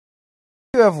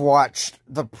If you have watched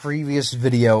the previous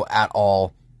video at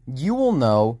all, you will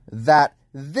know that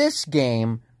this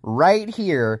game right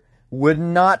here would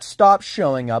not stop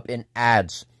showing up in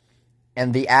ads.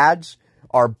 And the ads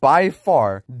are by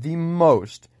far the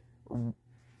most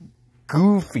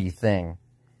goofy thing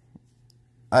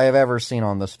I have ever seen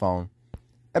on this phone.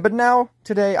 But now,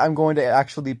 today, I'm going to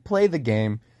actually play the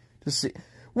game to see...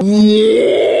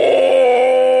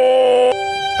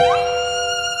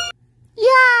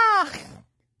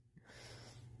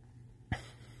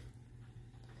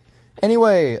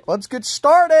 Anyway, let's get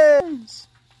started!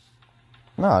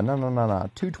 No.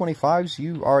 225s,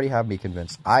 you already have me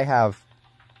convinced. I have...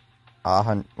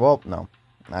 well, no.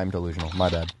 I'm delusional.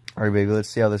 My bad. Alright, baby, let's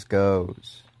see how this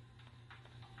goes.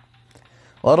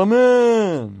 Let 'em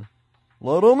in!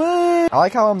 Let 'em in! I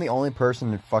like how I'm the only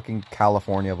person in fucking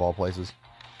California, of all places.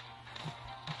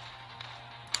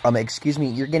 Excuse me,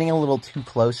 you're getting a little too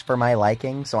close for my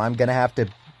liking, so I'm gonna have to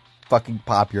fucking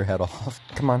pop your head off.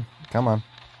 Come on.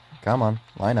 Come on,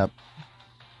 line up.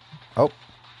 Oh.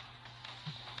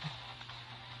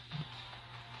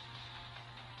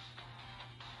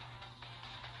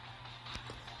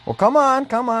 Well, come on.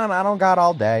 I don't got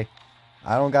all day.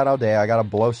 I gotta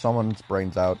blow someone's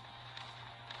brains out.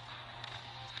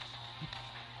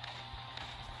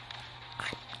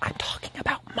 I'm talking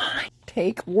about mine.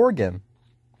 Take Oregon.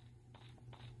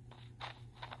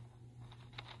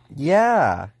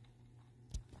 Yeah.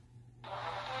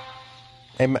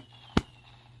 Hey,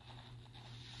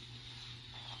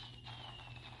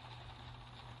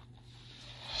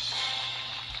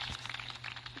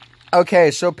 okay,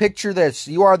 so picture this.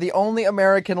 You are the only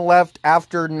American left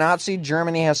after Nazi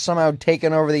Germany has somehow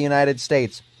taken over the United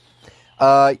States.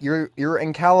 You're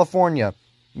in California.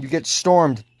 You get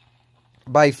stormed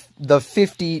by the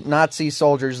 50 Nazi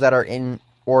soldiers that are in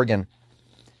Oregon.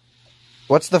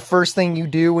 What's the first thing you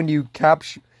do when you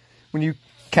capture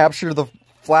the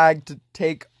flag to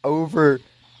take over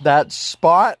that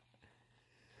spot?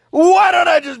 Why don't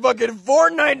I just fucking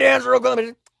Fortnite dance real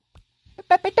quick?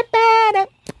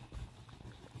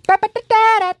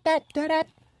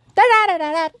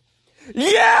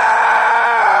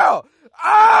 Yeah!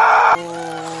 Oh!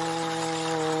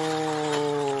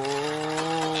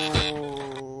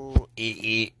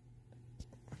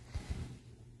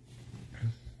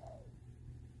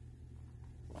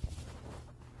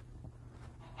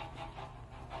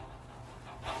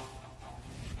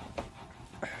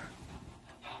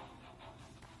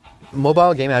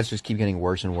 Mobile game ads just keep getting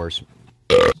worse and worse.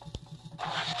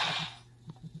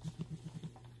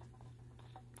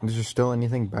 Is there still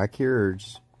anything back here, or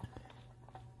just...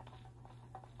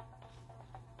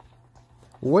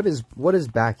 What is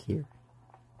back here?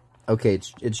 Okay,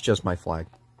 it's just my flag.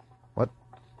 What?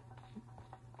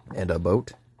 And a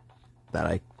boat that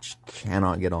I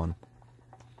cannot get on.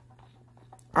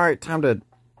 Alright, time to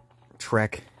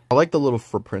trek. I like the little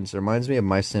footprints. It reminds me of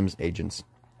My Sims Agents.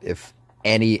 If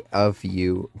any of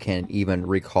you can even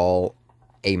recall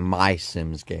a My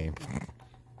Sims game.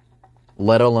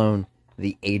 Let alone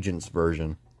the Agents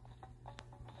version.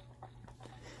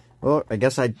 Well, I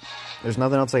guess there's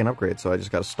nothing else I can upgrade, so I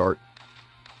just gotta start.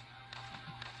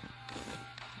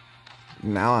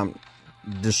 Now I'm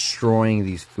destroying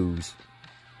these foos.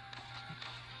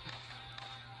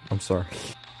 I'm sorry.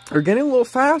 They're getting a little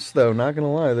fast, though, not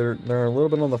gonna lie. They're a little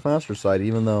bit on the faster side,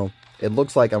 even though it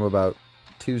looks like I'm about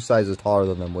 2 sizes taller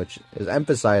than them, which is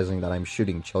emphasizing that I'm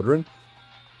shooting children.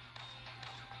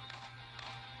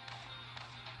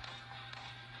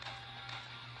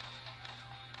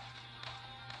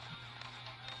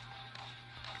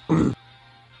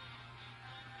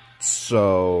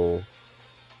 So,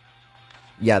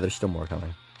 yeah, there's still more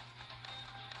coming.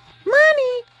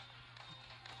 Money!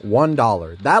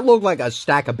 $1. That looked like a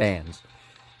stack of bands.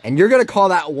 And you're gonna call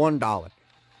that $1.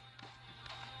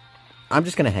 I'm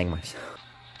just gonna hang myself.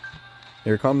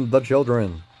 Here come the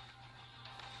children.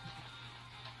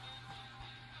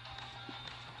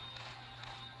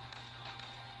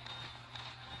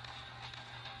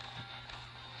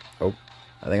 Oh,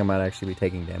 I think I might actually be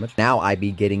taking damage. Now I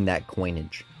be getting that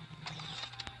coinage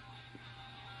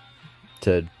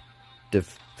to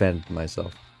defend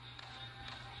myself.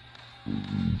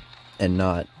 And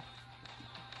not...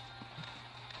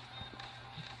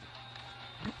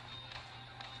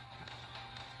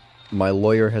 My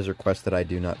lawyer has requested I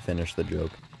do not finish the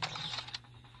joke.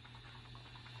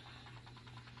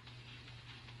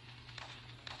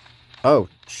 Oh,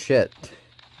 shit.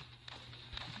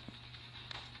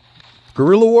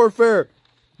 Guerrilla warfare!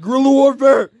 Guerrilla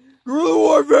warfare! Guerrilla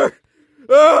warfare!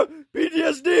 Ah!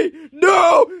 PTSD!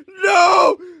 No!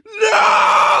 No!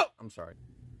 No! I'm sorry.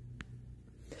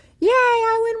 Yay,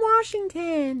 I win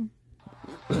Washington.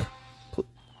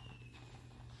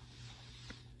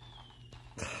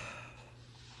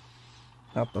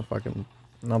 Not the fucking,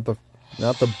 not the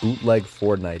bootleg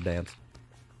Fortnite dance.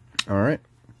 All right.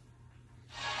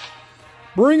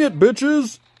 Bring it,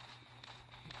 bitches.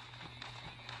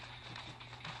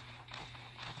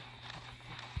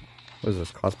 What is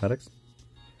this, cosmetics?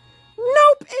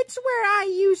 Nope, it's where I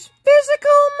use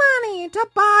physical money to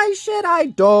buy shit I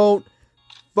Don't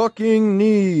fucking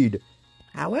need.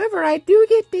 However, I do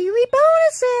get daily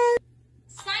bonuses.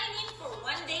 Sign in for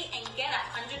 1 day and get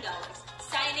 $100.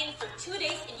 Sign in for 2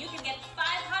 days and you can get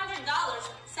 $500.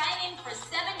 Sign in for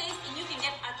 7 days and you can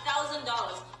get $1,000.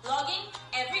 Log in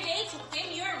every day to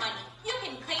claim your money. You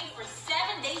can claim for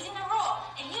 7 days in a row.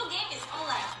 A new game is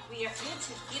online. We are here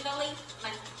to give away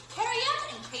money. Hurry up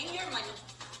and claim your money.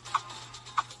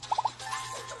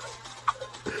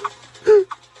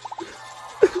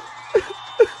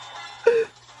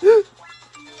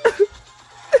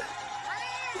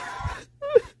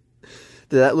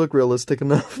 Did that look realistic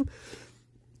enough?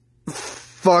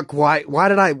 Fuck, why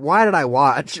did I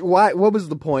watch? What was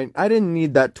the point? I didn't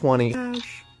need that 20.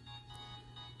 Gosh.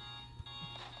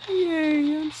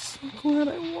 Yay, I'm so glad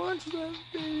I watched that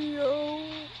video.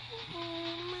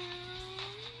 Oh man.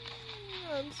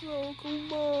 I'm so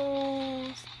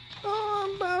close. Oh,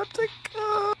 I'm about to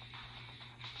go.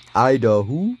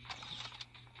 Idaho.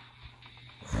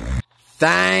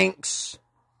 Thanks.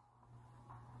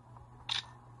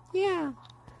 Yeah.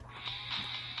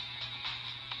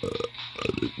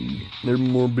 There's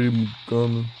more people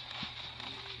coming.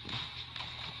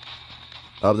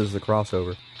 Oh, this is a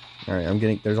crossover.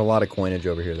 Alright, there's a lot of coinage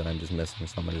over here that I'm just missing,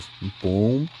 so I'm gonna just,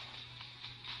 boom.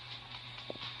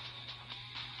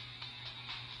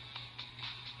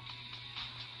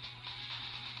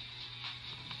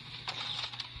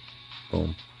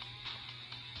 Boom.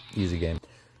 Easy game.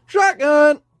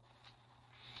 Shotgun!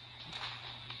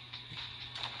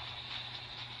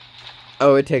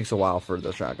 Oh, it takes a while for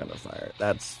the shotgun to fire.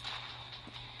 That's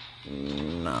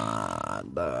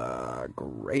not the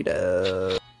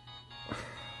greatest.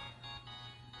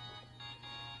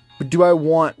 But do I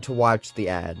want to watch the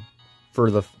ad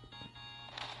for the...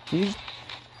 Can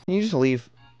you just leave?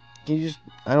 Can you just...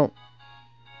 I don't...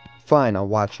 Fine, I'll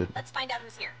watch it. Let's find out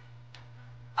who's here.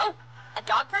 Oh, a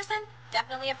dog person?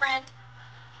 Definitely a friend.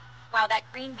 Wow, that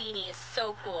green beanie is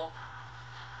so cool.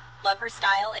 Love her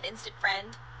style, an instant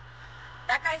friend.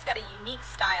 That guy's got a unique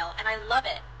style, and I love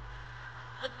it.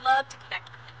 Would love to connect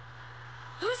with him.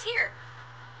 Who's here?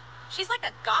 She's like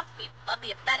a goth queen. Love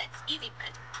the aesthetics. Easy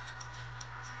friend.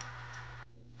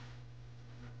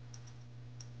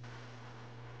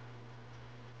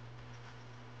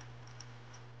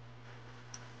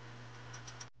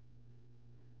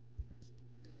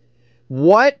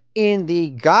 What in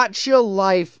the gotcha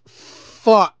life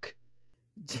fuck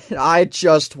did I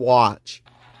just watch?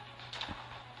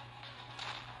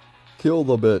 Kill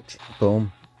the bitch.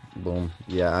 Boom. Boom.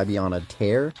 Yeah, I be on a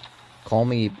tear. Call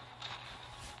me...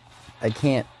 I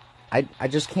can't... I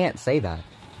just can't say that.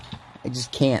 I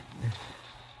just can't.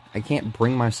 I can't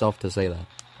bring myself to say that.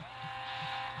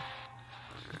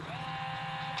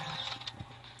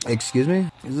 Excuse me?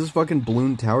 Is this fucking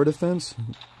balloon tower defense?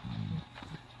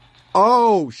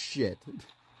 Oh, shit.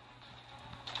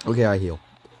 Okay, I heal.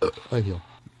 I heal.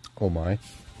 Oh, my.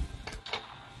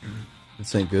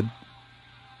 This ain't good.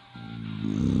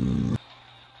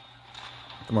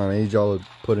 Come on, I need y'all to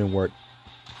put in work.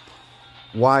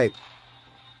 Why?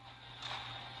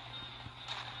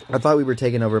 I thought we were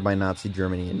taken over by Nazi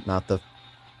Germany and not the...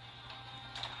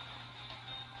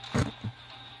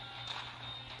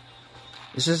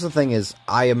 It's just the thing is,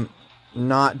 I am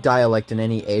not dialect in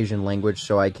any Asian language,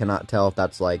 so I cannot tell if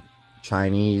that's like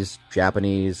Chinese,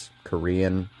 Japanese,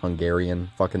 Korean, Hungarian,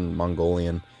 fucking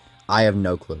Mongolian. I have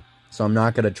no clue. So I'm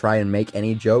not going to try and make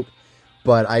any joke,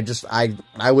 but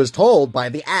I was told by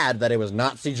the ad that it was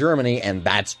Nazi Germany, and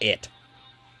that's it.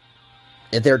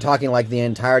 If they're talking like the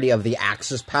entirety of the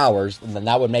Axis powers, then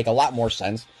that would make a lot more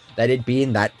sense that it be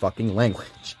in that fucking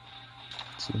language.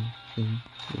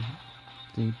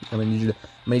 I'm gonna need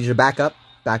you to back up.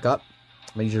 Back up.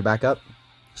 I'm gonna need you to back up.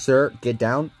 Sir, get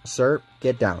down. Sir,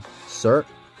 get down. Sir.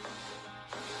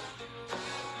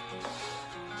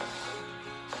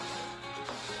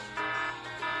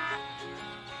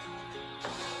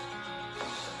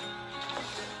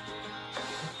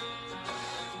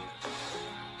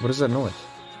 What is that noise?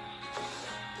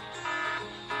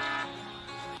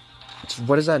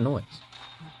 What is that noise?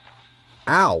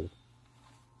 Ow.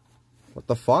 What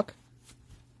the fuck?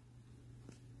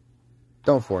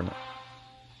 Don't Fortnite.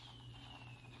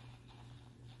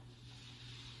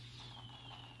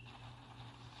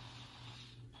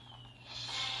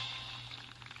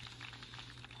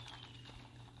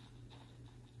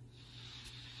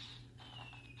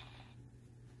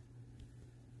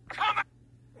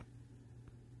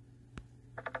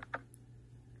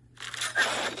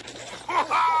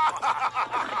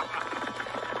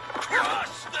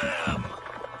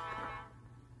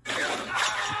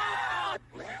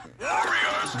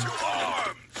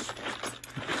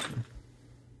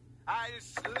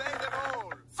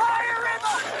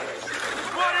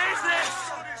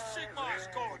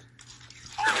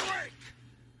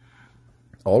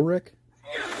 Ulrich?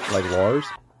 Like Lars?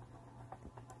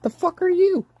 The fuck are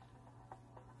you?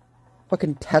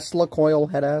 Fucking Tesla coil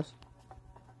head ass.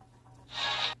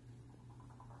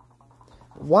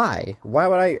 Why? Why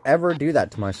would I ever do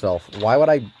that to myself? Why would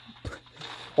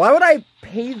I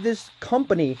pay this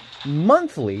company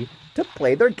monthly to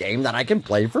play their game that I can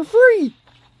play for free?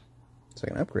 So I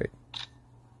can upgrade.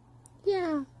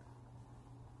 Yeah.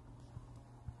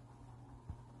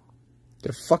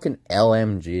 Get a fucking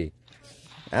LMG.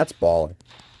 That's baller.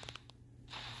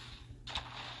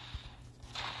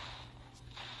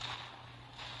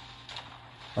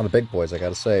 On the big boys, I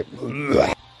gotta say.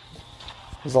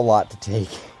 There's a lot to take.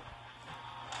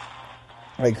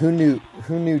 Like, who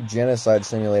knew Genocide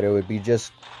Simulator would be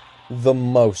just the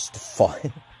most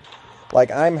fun?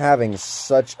 Like, I'm having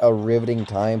such a riveting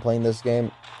time playing this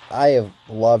game. I have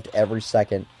loved every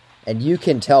second, and you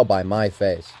can tell by my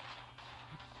face.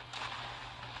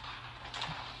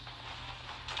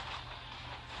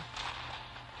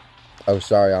 Oh,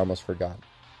 sorry, I almost forgot.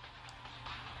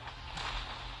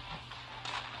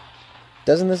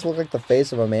 Doesn't this look like the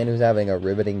face of a man who's having a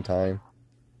riveting time?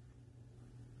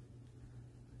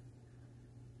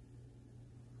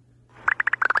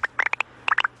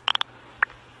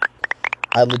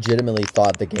 I legitimately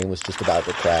thought the game was just about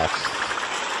the crafts.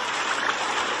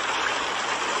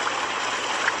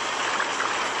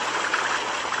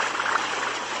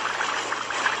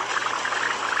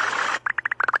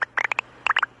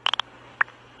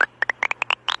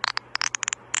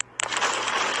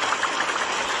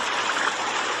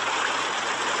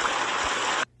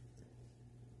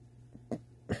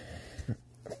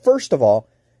 First of all,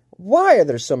 why are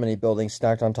there so many buildings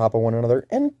stacked on top of one another?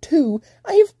 And two,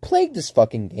 I have played this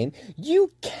fucking game.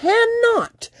 You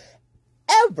cannot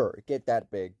ever get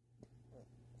that big.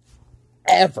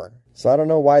 Ever. So I don't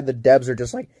know why the devs are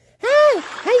just like, hey,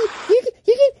 you can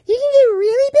get really big. You can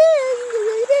get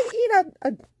really big.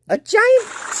 Eat a giant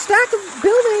stack of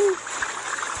building.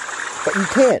 But you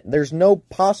can't. There's no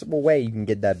possible way you can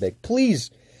get that big.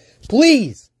 Please.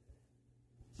 Please.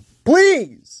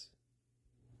 Please.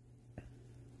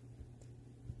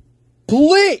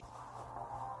 Please!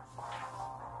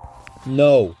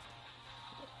 No.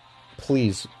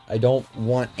 Please. I don't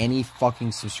want any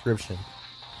fucking subscription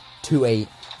to a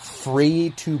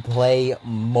free-to-play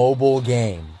mobile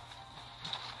game.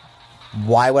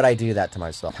 Why would I do that to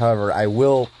myself? However, I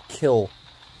will kill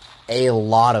a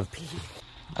lot of people.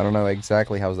 I don't know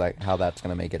exactly how that's going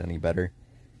to make it any better.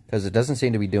 Because it doesn't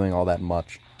seem to be doing all that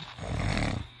much.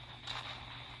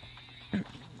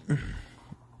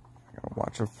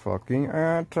 Watch a fucking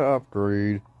ad to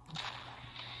upgrade.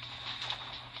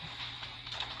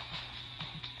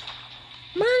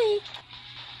 Money!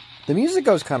 The music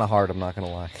goes kind of hard, I'm not gonna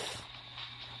lie.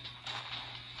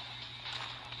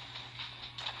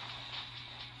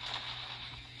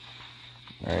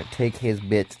 Alright, take his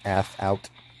bitch ass out.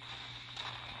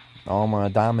 All my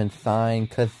diamonds fine,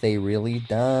 cause they really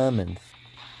diamonds.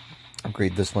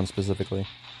 Upgrade this one specifically.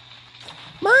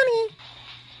 Money!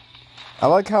 I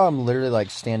like how I'm literally,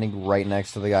 like, standing right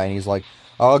next to the guy, and he's like,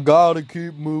 I gotta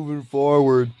keep moving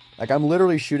forward. Like, I'm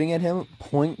literally shooting at him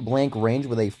point-blank range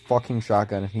with a fucking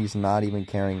shotgun, and he's not even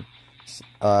carrying...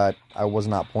 I was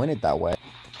not pointed that way.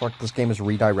 Fuck, this game is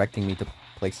redirecting me to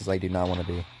places I do not want to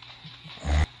be.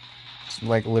 It's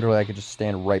like, literally, I could just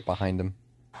stand right behind him.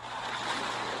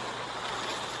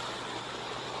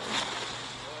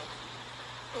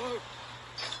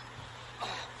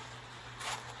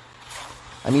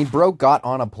 I mean, bro got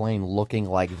on a plane looking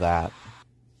like that.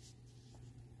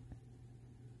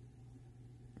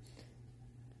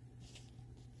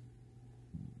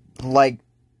 Like...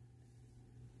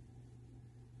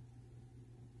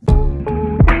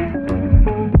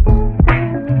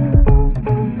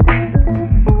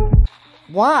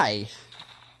 Why?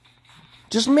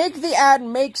 Just make the ad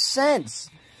make sense.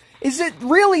 Is it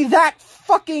really that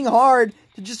fucking hard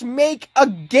to just make a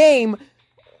game...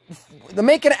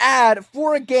 make an ad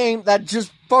for a game that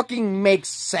just fucking makes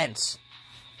sense?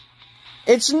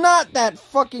 It's not that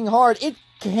fucking hard. It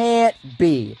can't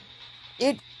be.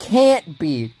 It can't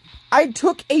be. I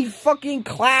took a fucking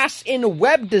class in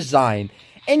web design,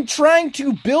 and trying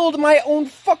to build my own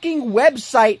fucking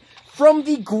website from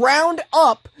the ground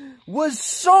up was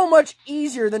so much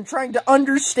easier than trying to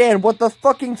understand what the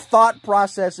fucking thought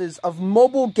process is of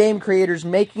mobile game creators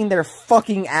making their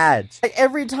fucking ads. Like,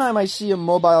 every time I see a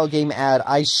mobile game ad,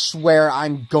 I swear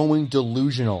I'm going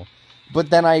delusional. But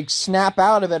then I snap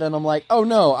out of it and I'm like, oh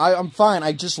no, I'm fine.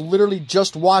 I just literally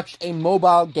just watched a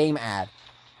mobile game ad.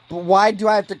 But why do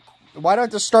I have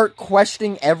to start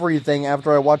questioning everything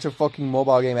after I watch a fucking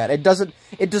mobile game ad? It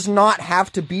does not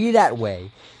have to be that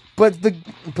way.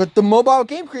 But the mobile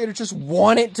game creators just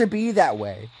want it to be that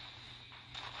way.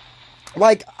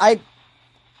 Like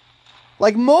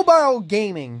mobile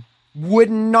gaming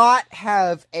would not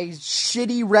have a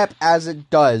shitty rep as it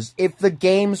does if the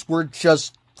games were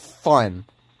just fun.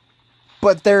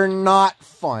 But they're not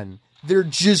fun. They're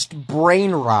just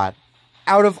brain rot.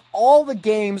 Out of all the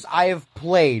games I have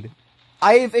played,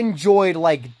 I have enjoyed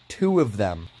like 2 of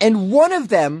them. And one of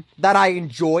them that I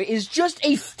enjoy is just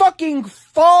a fucking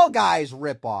Fall Guys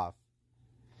ripoff.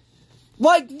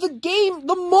 Like,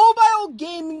 the mobile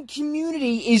gaming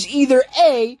community is either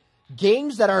A,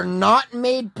 games that are not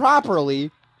made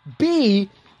properly, B,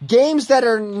 games that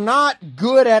are not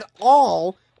good at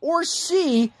all, or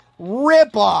C,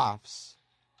 ripoffs.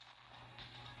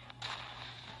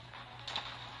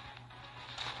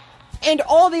 And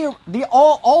all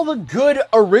the good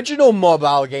original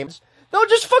mobile games, they'll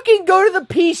just fucking go to the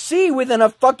PC within a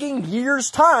fucking year's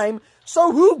time,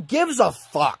 so who gives a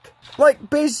fuck? Like,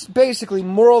 basically,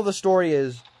 moral of the story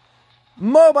is,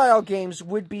 mobile games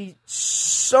would be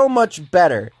so much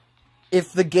better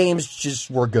if the games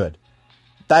just were good.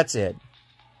 That's it.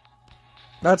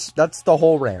 That's the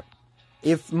whole rant.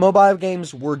 If mobile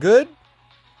games were good,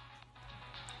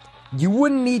 you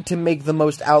wouldn't need to make the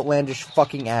most outlandish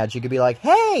fucking ads. You could be like,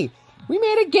 hey, we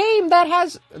made a game that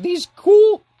has these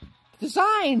cool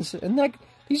designs and like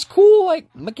these cool like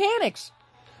mechanics.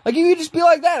 Like, you could just be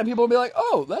like that, and people would be like,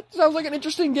 oh, that sounds like an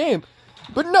interesting game.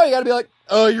 But no, you gotta be like,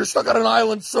 oh, you're stuck on an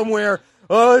island somewhere.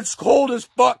 Oh, it's cold as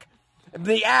fuck. And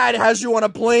the ad has you on a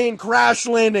plane crash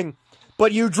landing,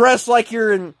 but you dress like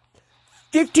you're in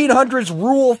 1500s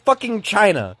rural fucking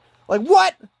China. Like,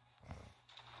 what?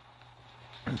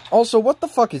 Also, what the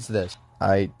fuck is this?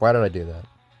 Why did I do that?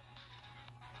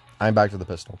 I'm back to the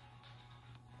pistol.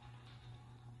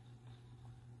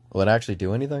 Will it actually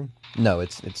do anything? No,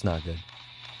 it's not good.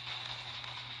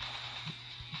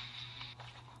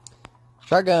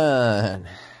 Shotgun!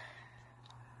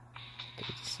 Good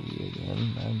to see you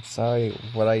again. I'm sorry,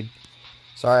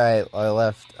 Sorry I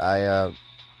left.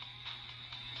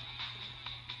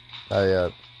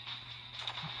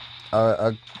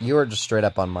 You are just straight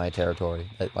up on my territory.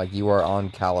 Like, you are on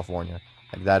California.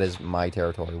 Like, that is my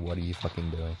territory. What are you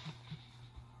fucking doing?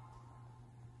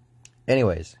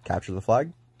 Anyways, capture the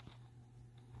flag.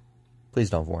 Please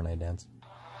don't Fortnite dance.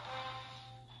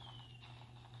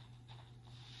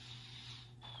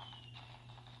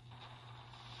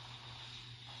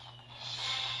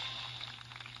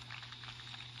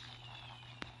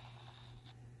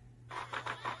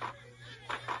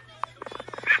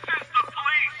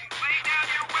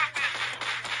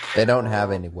 They don't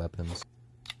have any weapons.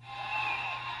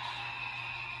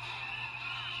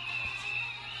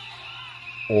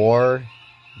 Or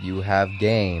you have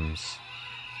games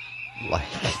like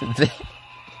this.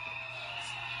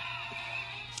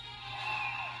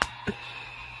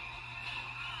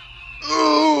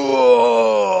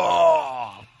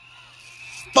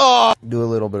 Fuck! Do a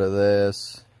little bit of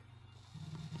this.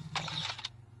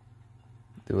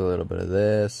 Do a little bit of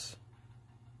this.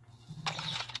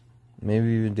 Maybe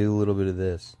even do a little bit of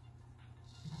this.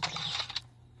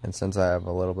 And since I have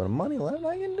a little bit of money left,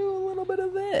 I can do a little bit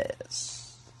of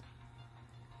this.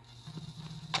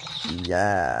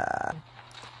 Yeah.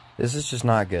 This is just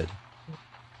not good.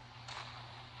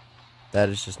 That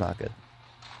is just not good.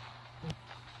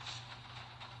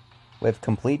 With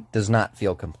complete does not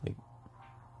feel complete.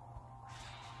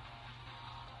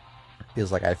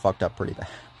 Feels like I fucked up pretty bad.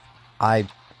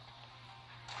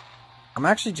 I'm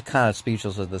actually just kind of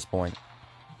speechless at this point.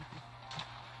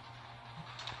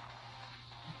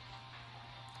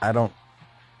 I don't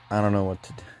know what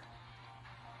to do.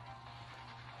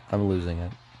 I'm losing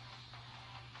it.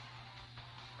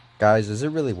 Guys, is it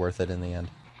really worth it in the end?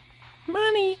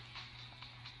 Money!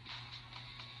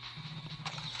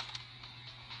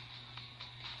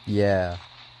 Yeah.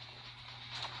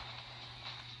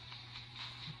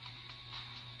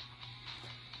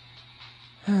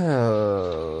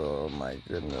 Oh my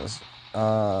goodness.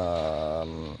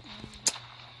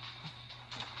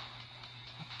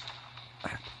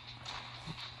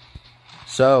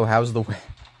 So how's the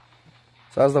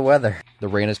weather? The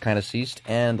rain has kind of ceased,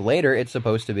 and later it's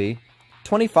supposed to be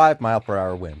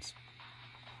 25-mile-per-hour winds.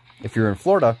 If you're in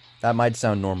Florida, that might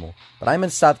sound normal, but I'm in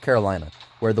South Carolina,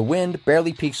 where the wind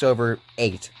barely peaks over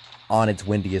 8 on its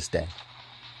windiest day.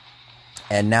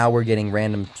 And now we're getting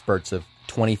random spurts of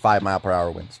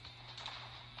 25-mile-per-hour winds.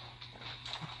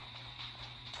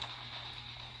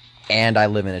 And I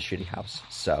live in a shitty house,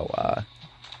 so,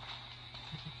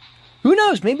 who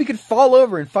knows? Maybe it could fall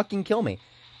over and fucking kill me.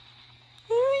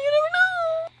 You never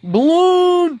know.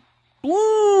 Balloon!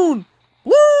 Balloon!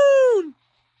 Balloon!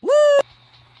 Balloon!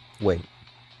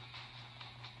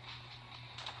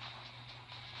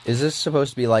 Is this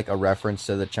supposed to be like a reference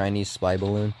to the Chinese spy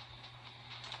balloon?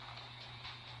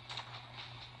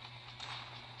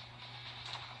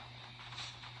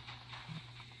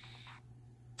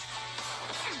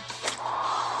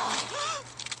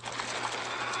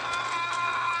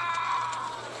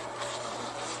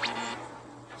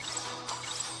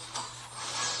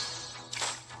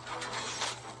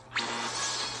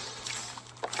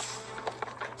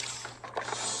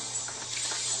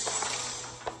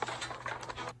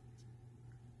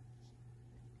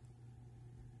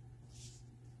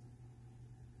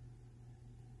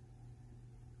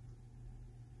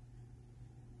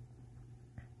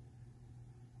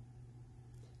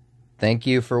 Thank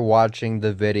you for watching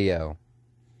the video.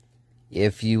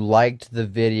 If you liked the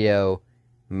video,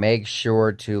 make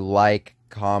sure to like,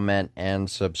 comment, and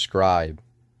subscribe.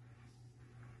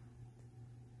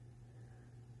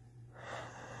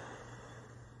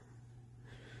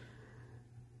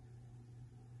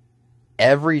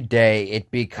 Every day it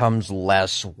becomes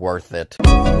less worth it.